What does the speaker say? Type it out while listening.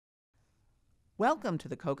Welcome to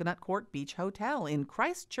the Coconut Court Beach Hotel in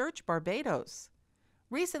Christchurch, Barbados.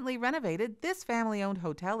 Recently renovated, this family-owned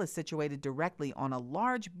hotel is situated directly on a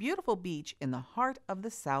large, beautiful beach in the heart of the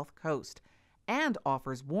South Coast and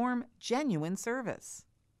offers warm, genuine service.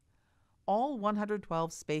 All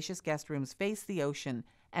 112 spacious guest rooms face the ocean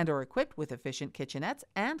and are equipped with efficient kitchenettes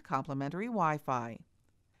and complimentary Wi-Fi.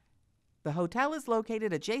 The hotel is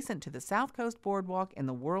located adjacent to the South Coast Boardwalk in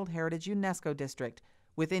the World Heritage UNESCO District,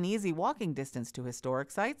 within easy walking distance to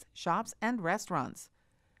historic sites, shops, and restaurants.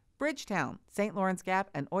 Bridgetown, St. Lawrence Gap,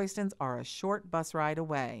 and Oistins are a short bus ride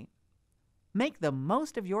away. Make the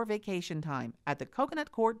most of your vacation time at the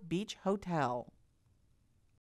Coconut Court Beach Hotel.